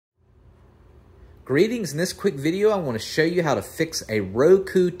Greetings. In this quick video, I want to show you how to fix a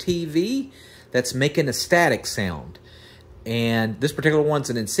Roku TV that's making a static sound. And this particular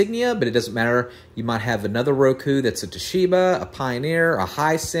one's an Insignia, but it doesn't matter. You might have another Roku that's a Toshiba, a Pioneer, a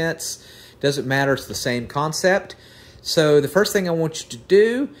Hisense. Doesn't matter, it's the same concept. So the first thing I want you to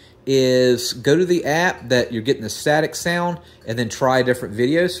do is go to the app that you're getting the static sound and then try different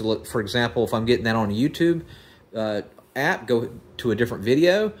videos. So look, for example, if I'm getting that on a YouTube app, go to a different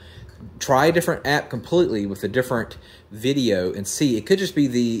video. Try a different app completely with a different video and see. It could just be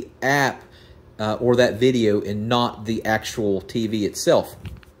the app or that video and not the actual TV itself.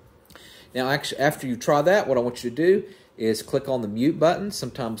 Now, actually, after you try that, what I want you to do is click on the mute button.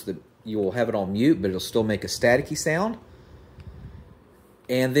 Sometimes you will have it on mute, but it'll still make a staticky sound.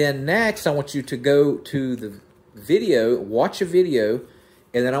 And then next, I want you to go to the video, watch a video,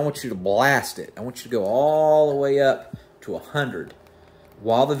 and then I want you to blast it. I want you to go all the way up to 100.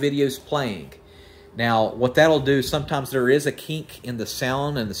 While the video's playing. Now, what that'll do, sometimes there is a kink in the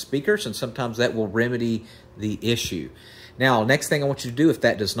sound and the speakers, and sometimes that will remedy the issue. Now, next thing I want you to do, if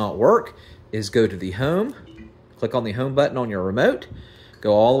that does not work, is go to the home, click on the home button on your remote,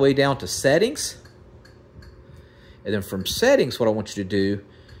 go all the way down to settings, and then from settings, what I want you to do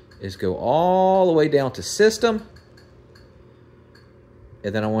is go all the way down to system,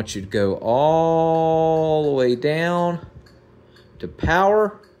 and then I want you to go all the way down to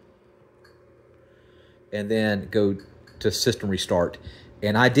power, and then go to system restart.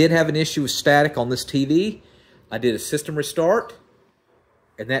 And I did have an issue with static on this TV. I did a system restart,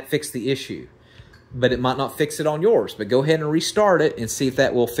 and that fixed the issue. But it might not fix it on yours, but go ahead and restart it and see if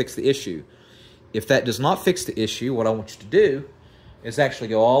that will fix the issue. If that does not fix the issue, what I want you to do is actually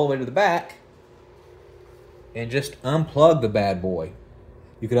go all the way to the back and just unplug the bad boy.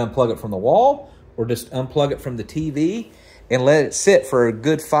 You could unplug it from the wall or just unplug it from the TV and let it sit for a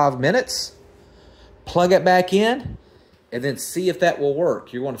good 5 minutes. Plug it back in, and then see if that will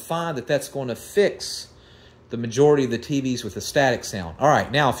work. You're going to find that that's going to fix the majority of the TVs with a static sound. All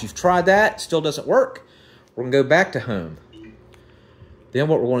right, now if you've tried that, still doesn't work, we're going to go back to home. Then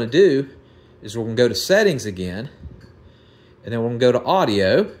what we're going to do is we're going to go to settings again, and then we're going to go to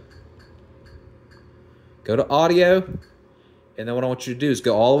audio. Go to audio, and then what I want you to do is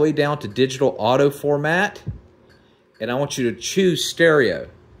go all the way down to digital auto format, and I want you to choose stereo.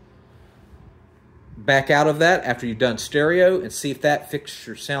 Back out of that after you've done stereo and see if that fixes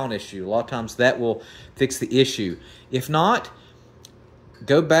your sound issue. A lot of times that will fix the issue. If not,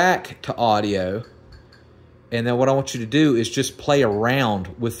 go back to audio, and then what I want you to do is just play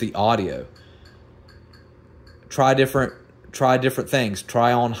around with the audio. Try different things.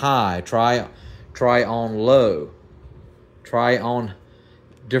 Try on high, try on low, try on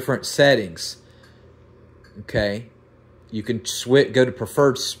different settings. Okay? You can switch, go to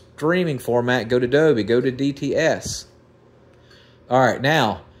preferred streaming format, go to Dolby, go to DTS. All right,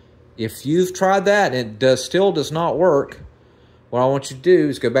 now, if you've tried that and it still does not work, what I want you to do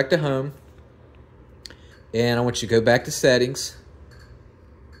is go back to home, and I want you to go back to settings,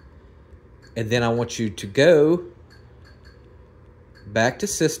 and then I want you to go back to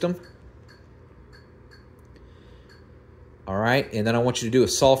system. All right, and then I want you to do a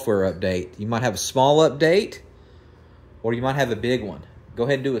software update. You might have a small update, or you might have a big one. Go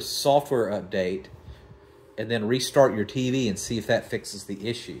ahead and do a software update and then restart your TV and see if that fixes the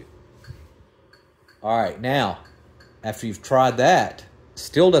issue. All right, now, after you've tried that,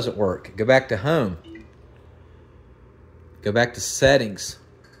 still doesn't work, go back to home. Go back to settings.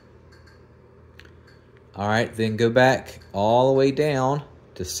 All right, then go back all the way down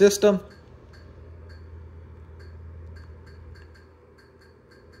to system.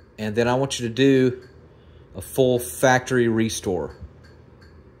 And then I want you to do a full factory restore.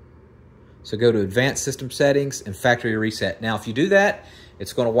 So go to advanced system settings and factory reset. Now, if you do that,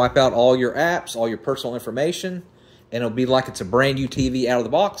 it's going to wipe out all your apps, all your personal information, and it'll be like it's a brand new TV out of the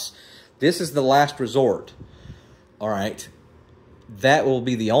box. This is the last resort. All right. That will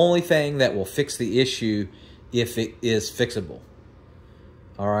be the only thing that will fix the issue if it is fixable.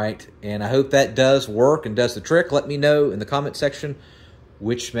 All right. And I hope that does work and does the trick. Let me know in the comment section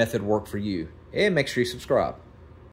which method worked for you. And make sure you subscribe.